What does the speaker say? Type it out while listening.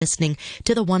Listening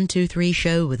to the 123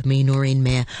 show with me, Noreen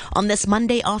Mayer, on this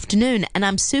Monday afternoon. And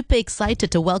I'm super excited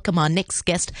to welcome our next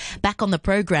guest back on the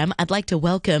program. I'd like to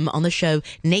welcome on the show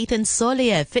Nathan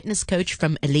Solia, fitness coach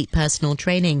from Elite Personal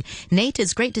Training. Nate,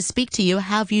 it's great to speak to you.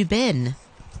 How have you been?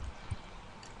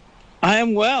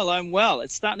 I'm well.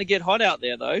 It's starting to get hot out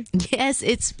there, though. Yes,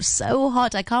 it's so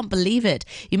hot. I can't believe it.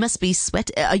 You must be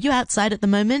sweating. Are you outside at the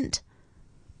moment?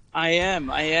 I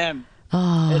am.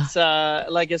 Oh. It's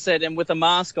like I said, and with a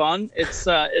mask on,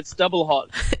 it's double hot.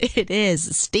 It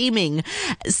is steaming.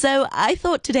 So I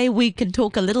thought today we can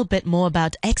talk a little bit more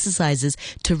about exercises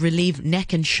to relieve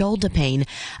neck and shoulder pain.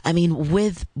 I mean,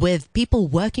 with people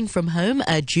working from home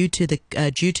due to the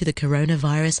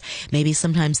coronavirus, maybe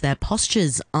sometimes their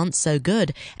postures aren't so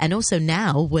good. And also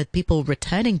now with people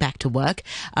returning back to work,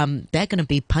 they're going to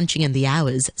be punching in the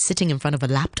hours, sitting in front of a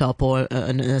laptop or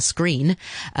a screen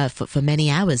for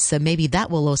many hours. So maybe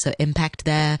that will also impact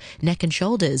their neck and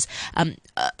shoulders.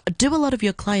 Do a lot of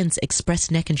your clients express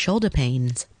neck and shoulder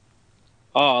pains?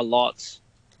 Oh, lots.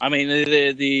 I mean,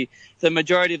 the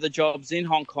majority of the jobs in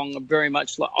Hong Kong are very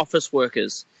much like office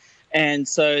workers, and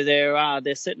so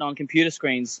they're sitting on computer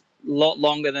screens a lot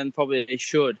longer than probably they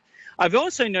should. I've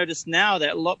also noticed now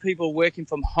that a lot of people working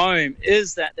from home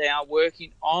is that they are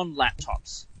working on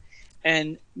laptops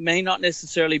and may not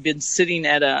necessarily been sitting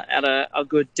at a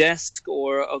good desk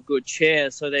or a good chair.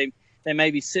 So they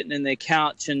may be sitting in their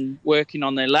couch and working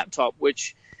on their laptop,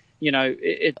 which, you know,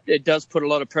 it does put a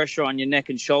lot of pressure on your neck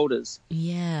and shoulders.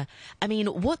 Yeah. I mean,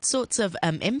 what sorts of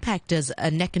impact does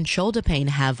a neck and shoulder pain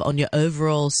have on your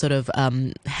overall sort of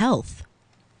health?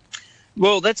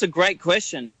 Well, that's a great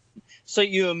question. So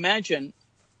you imagine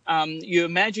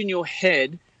your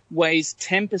head weighs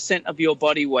 10% of your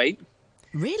body weight.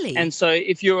 Really? And so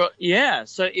if you're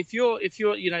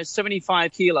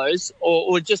 75 kilos,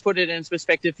 or just put it in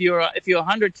perspective, if you're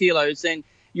 100 kilos, then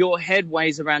your head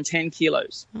weighs around 10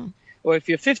 kilos. Oh. Or if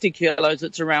you're 50 kilos,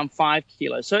 it's around 5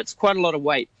 kilos. So it's quite a lot of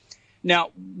weight.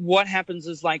 Now, what happens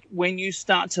is, like, when you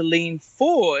start to lean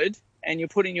forward and you're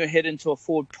putting your head into a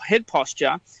forward head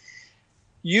posture,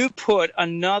 you put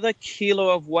another kilo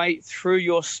of weight through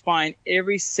your spine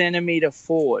every centimeter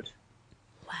forward.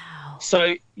 Wow.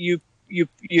 So if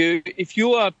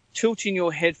you are tilting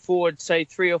your head forward, say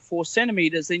 3 or 4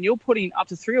 centimeters, then you're putting up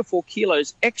to 3 or 4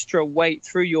 kilos extra weight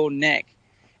through your neck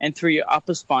and through your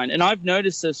upper spine. And I've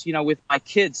noticed this, with my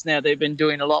kids now. They've been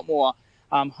doing a lot more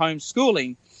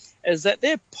homeschooling, is that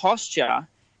their posture.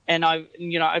 And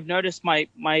I've noticed my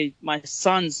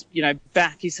son's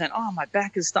back. He's saying, "Oh, my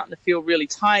back is starting to feel really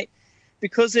tight,"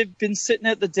 because they've been sitting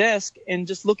at the desk and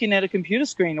just looking at a computer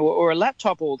screen or a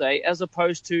laptop all day, as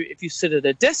opposed to if you sit at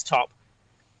a desktop,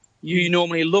 you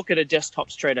normally look at a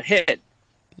desktop straight ahead.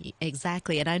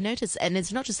 Exactly. And I noticed, and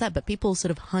it's not just that, but people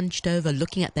sort of hunched over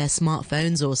looking at their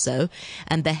smartphones also,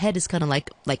 and their head is kind of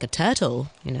like a turtle,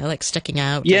 like sticking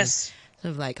out. Yes.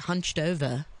 Sort of like hunched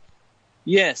over.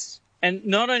 Yes. And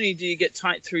not only do you get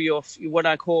tight through your, what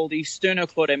I call the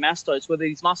sternocleidomastoids, where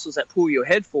these muscles that pull your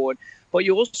head forward, but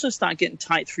you also start getting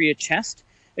tight through your chest.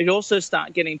 It also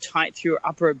start getting tight through your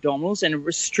upper abdominals, and it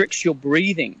restricts your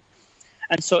breathing.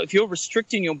 And so if you're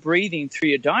restricting your breathing through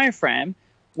your diaphragm,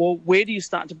 well, where do you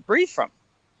start to breathe from?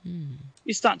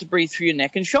 You start to breathe through your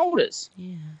neck and shoulders.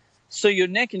 Yeah. So your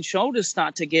neck and shoulders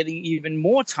start to get even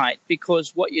more tight,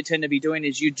 because what you tend to be doing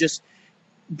is you just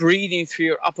breathing through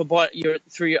your upper body,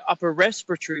 through your upper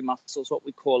respiratory muscles, what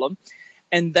we call them,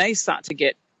 and they start to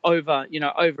get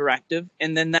overactive,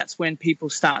 and then that's when people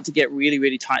start to get really,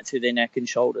 really tight through their neck and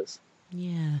shoulders.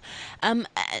 Yeah. And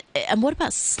what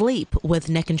about sleep with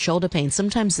neck and shoulder pain?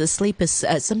 Sometimes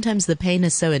sometimes the pain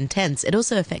is so intense, it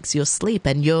also affects your sleep,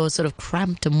 and you're sort of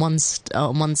cramped on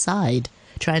one side,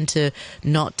 trying to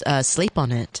not sleep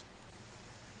on it.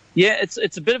 Yeah,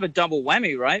 it's a bit of a double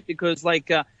whammy, right? Because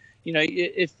if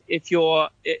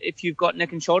you've got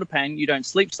neck and shoulder pain, you don't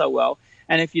sleep so well,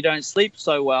 and if you don't sleep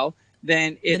so well,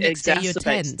 then it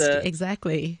exacerbates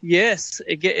exactly. Yes,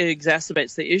 it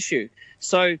exacerbates the issue.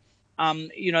 So,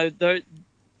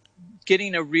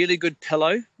 getting a really good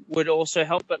pillow would also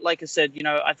help. But like I said,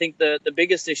 I think the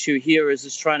biggest issue here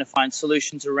is trying to find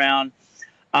solutions around,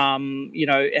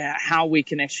 how we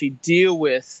can actually deal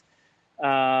with,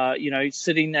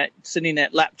 sitting at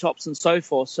laptops and so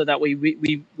forth, so that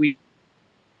we.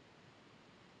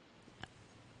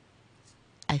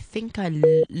 I think I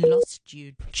lost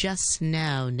you just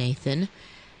now, Nathan.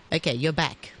 Okay, you're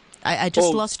back. I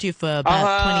just lost you for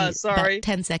about about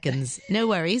 10 seconds. No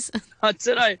worries. Where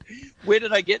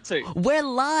did I get to? We're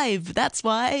live. That's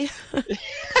why.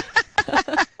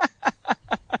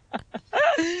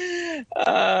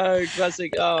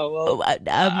 Classic. Oh, well,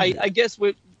 I guess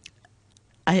we're...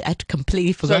 I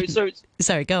completely forgot.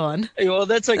 Sorry, go on. Well,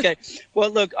 that's okay. Well,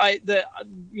 look,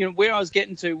 where I was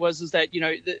getting to is that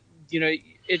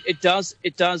it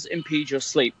does impede your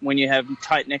sleep when you have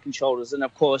tight neck and shoulders, and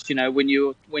of course, when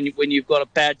you've got a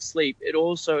bad sleep, it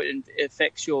also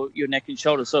affects your neck and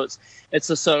shoulders. So it's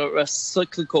a sort of a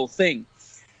cyclical thing.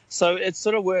 So it's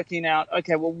sort of working out,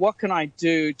 okay, well, what can I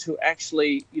do to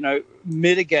actually,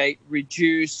 mitigate,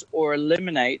 reduce, or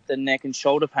eliminate the neck and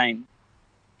shoulder pain?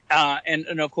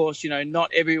 And of course,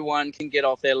 not everyone can get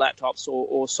off their laptops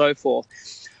or so forth.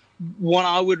 What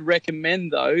I would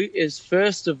recommend, though, is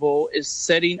first of all, is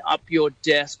setting up your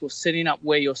desk or setting up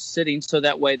where you're sitting so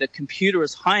that way the computer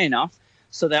is high enough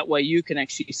so that way you can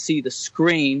actually see the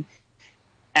screen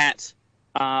at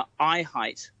eye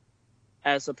height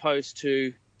as opposed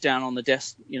to down on the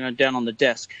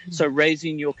desk, So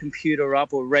raising your computer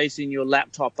up or raising your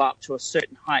laptop up to a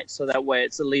certain height so that way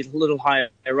it's a little higher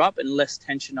up and less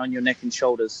tension on your neck and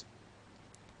shoulders.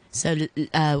 So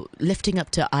lifting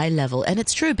up to eye level. And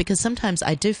it's true because sometimes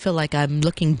I do feel like I'm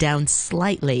looking down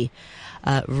slightly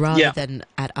rather than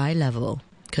at eye level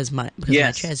because my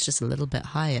chair is just a little bit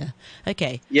higher.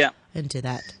 Okay. Yeah. Into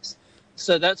that.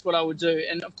 So that's what I would do.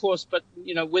 And of course, but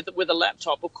with a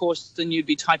laptop, of course, then you'd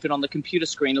be typing on the computer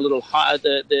screen a little higher,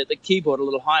 the keyboard a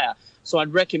little higher. So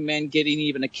I'd recommend getting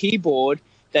even a keyboard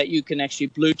that you can actually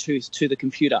Bluetooth to the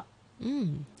computer.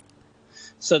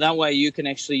 So that way you can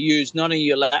actually use not only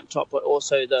your laptop but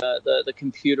also the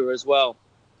computer as well.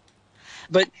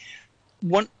 But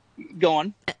go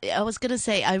on. I was going to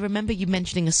say, I remember you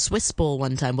mentioning a Swiss ball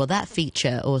one time. Will that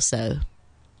feature also?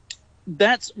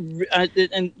 That's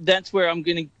where I'm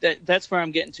getting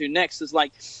to next is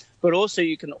like, but also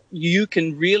you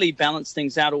can really balance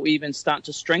things out or even start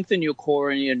to strengthen your core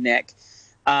and your neck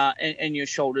and your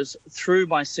shoulders through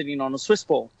by sitting on a Swiss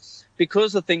ball,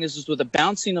 because the thing is with the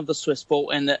bouncing of the Swiss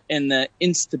ball and the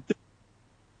instability.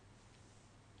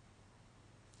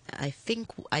 I think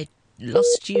I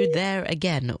lost you there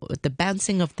again with the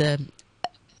bouncing of the.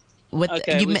 I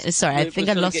think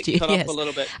I lost you. Yes. A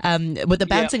little bit. With the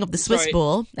bouncing of the Swiss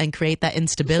ball and create that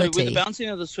instability. So with the bouncing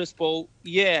of the Swiss ball,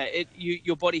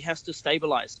 your body has to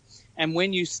stabilize, and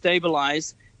when you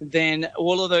stabilize, then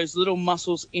all of those little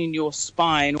muscles in your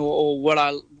spine, or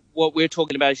what we're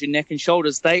talking about is your neck and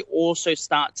shoulders, they also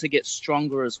start to get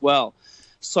stronger as well.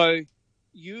 So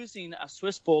using a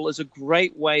Swiss ball is a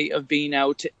great way of being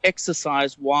able to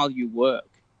exercise while you work.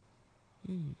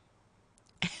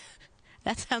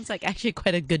 That sounds like actually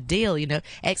quite a good deal,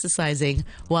 exercising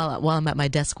while I'm at my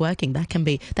desk working. That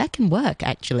can work,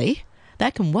 actually.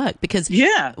 That can work because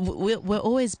we're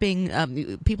always being,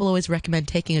 people always recommend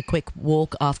taking a quick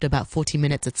walk after about 40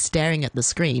 minutes of staring at the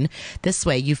screen. This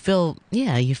way you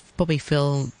probably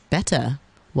feel better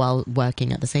while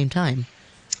working at the same time.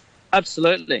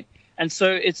 Absolutely. And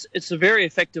so it's a very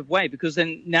effective way because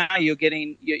then now you're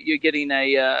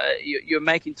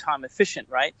making time efficient,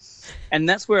 right? And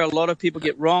that's where a lot of people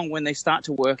get wrong when they start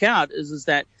to work out is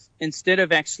that instead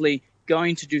of actually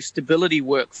going to do stability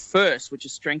work first, which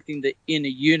is strengthening the inner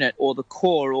unit or the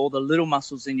core or the little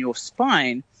muscles in your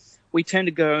spine, we tend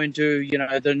to go and do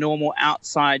the normal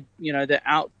outside,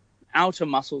 the outer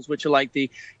muscles, which are like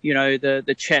the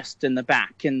chest and the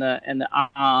back and the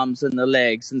arms and the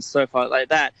legs and so forth like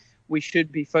that. We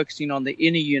should be focusing on the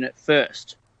inner unit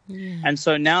first. And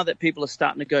so now that people are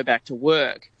starting to go back to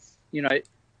work,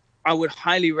 I would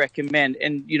highly recommend,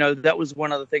 and that was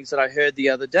one of the things that I heard the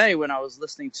other day when I was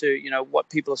listening to what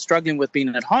people are struggling with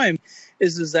being at home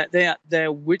is that they're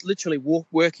literally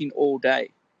working all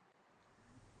day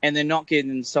and they're not getting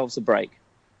themselves a break.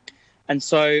 And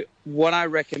so what I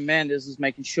recommend is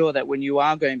making sure that when you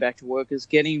are going back to work is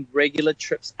getting regular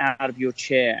trips out of your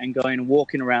chair and going and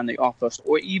walking around the office,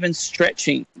 or even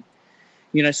stretching,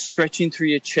 stretching through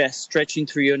your chest, stretching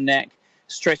through your neck,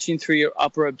 stretching through your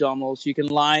upper abdominals. You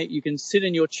can sit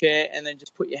in your chair and then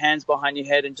just put your hands behind your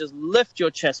head and just lift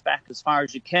your chest back as far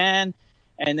as you can.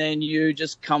 And then you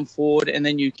just come forward and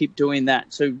then you keep doing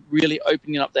that. So really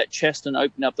opening up that chest and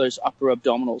opening up those upper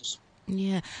abdominals.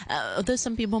 Yeah, although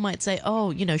some people might say,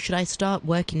 should I start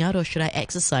working out or should I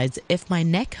exercise if my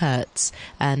neck hurts?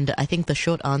 And I think the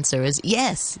short answer is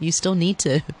yes, you still need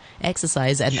to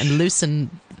exercise and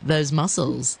loosen those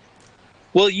muscles.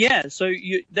 Well, yeah, so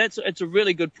it's a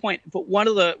really good point. But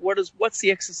what's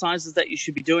the exercises that you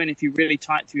should be doing if you're really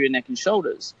tight through your neck and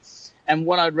shoulders? And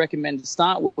what I'd recommend to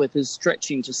start with is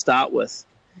stretching to start with.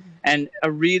 And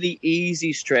a really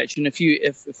easy stretch, and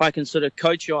if I can sort of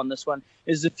coach you on this one,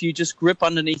 is if you just grip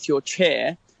underneath your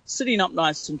chair, sitting up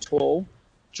nice and tall,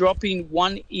 dropping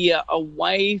one ear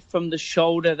away from the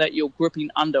shoulder that you're gripping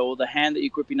under, or the hand that you're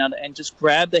gripping under, and just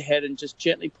grab the head and just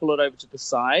gently pull it over to the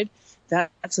side.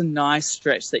 That's a nice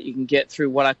stretch that you can get through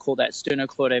what I call that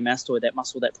sternocleidomastoid, that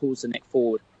muscle that pulls the neck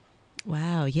forward.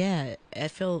 Wow, yeah, I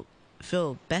feel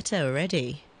better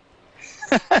already.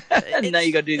 And now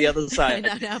you got to do the other side.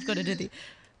 now I've got to do the...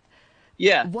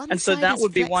 Yeah, One and so side that is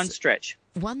would be one stretch.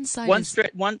 One side One is...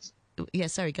 stretch. One. Yeah,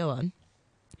 sorry, go on.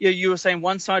 Yeah, you were saying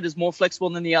one side is more flexible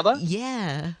than the other.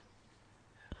 Yeah.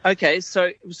 Okay,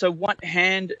 so what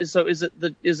hand? So is it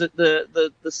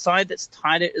the side that's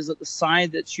tighter? Is it the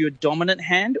side that's your dominant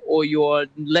hand or your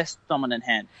less dominant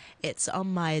hand? It's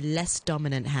on my less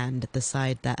dominant hand, the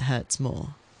side that hurts more.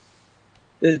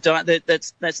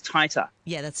 That's tighter.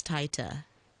 Yeah, that's tighter.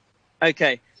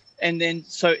 Okay, and then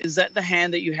so is that the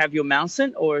hand that you have your mouse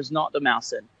in, or is not the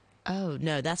mouse in? Oh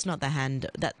no, that's not the hand.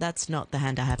 That's not the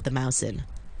hand I have the mouse in.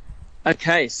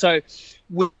 Okay, so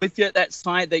with that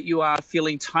side that you are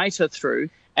feeling tighter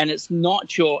through, and it's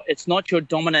not your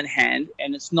dominant hand,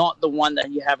 and it's not the one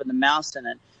that you have in the mouse in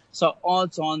it. So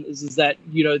odds on is that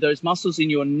those muscles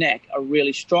in your neck are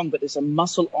really strong, but there's a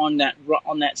muscle on that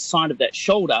side of that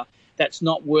shoulder that's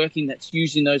not working. That's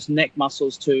using those neck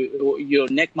muscles to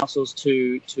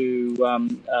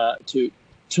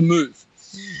move.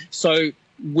 So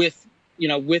with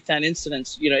that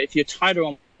incidence, if you're tighter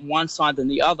on one side than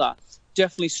the other,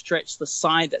 definitely stretch the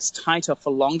side that's tighter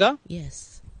for longer.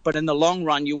 Yes. But in the long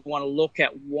run, you want to look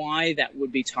at why that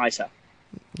would be tighter.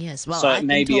 Yes. Well, so I've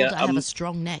been told I have a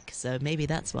strong neck, so maybe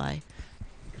that's why.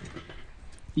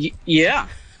 Yeah.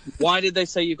 Why did they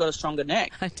say you've got a stronger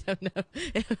neck? I don't know.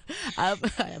 I'm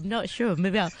not sure.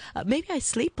 Maybe I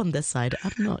sleep on this side.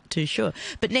 I'm not too sure.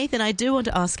 But Nathan, I do want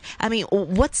to ask, I mean,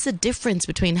 what's the difference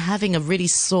between having a really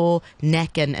sore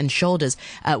neck and shoulders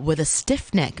with a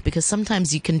stiff neck? Because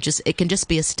sometimes it can just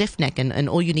be a stiff neck and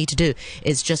all you need to do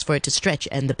is just for it to stretch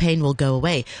and the pain will go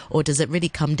away. Or does it really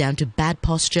come down to bad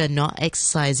posture, not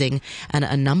exercising, and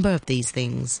a number of these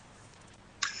things?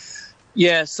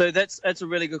 Yeah, so that's a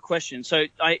really good question. So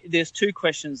there's two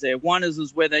questions there. One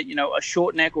is whether a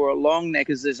short neck or a long neck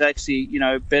is actually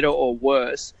better or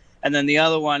worse, and then the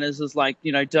other one is like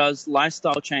does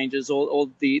lifestyle changes or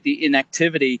the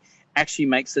inactivity actually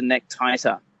makes the neck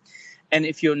tighter? And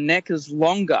if your neck is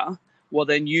longer, well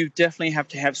then you definitely have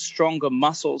to have stronger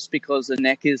muscles because the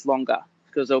neck is longer,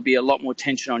 because there'll be a lot more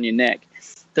tension on your neck.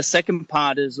 The second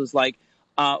part is like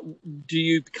do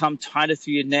you become tighter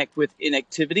through your neck with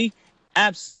inactivity?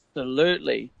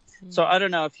 Absolutely. So I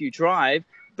don't know if you drive,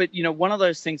 but one of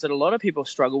those things that a lot of people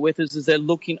struggle with is they're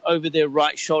looking over their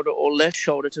right shoulder or left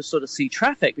shoulder to sort of see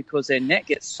traffic because their neck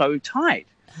gets so tight.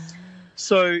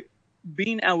 So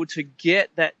being able to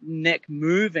get that neck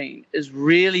moving is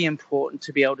really important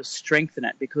to be able to strengthen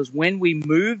it, because when we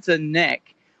move the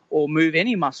neck or move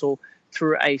any muscle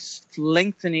through a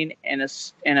lengthening and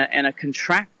a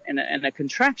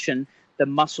contraction, the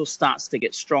muscle starts to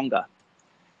get stronger.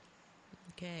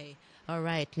 Okay. All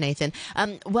right, Nathan.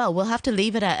 Well, we'll have to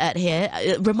leave it at here.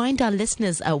 Remind our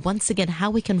listeners once again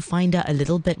how we can find out a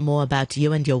little bit more about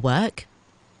you and your work.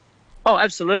 Oh,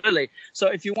 absolutely. So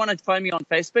if you want to find me on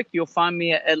Facebook, you'll find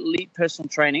me at Elite Personal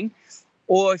Training.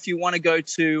 Or if you want to go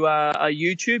to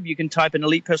YouTube, you can type in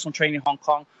Elite Personal Training Hong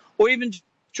Kong, or even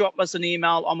drop us an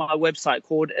email on my website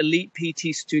called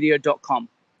eliteptstudio.com.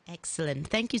 Excellent.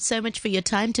 Thank you so much for your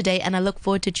time today, and I look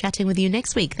forward to chatting with you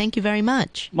next week. Thank you very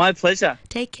much. My pleasure.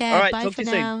 Take care. All right, Bye talk for to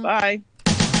you now. soon. Bye.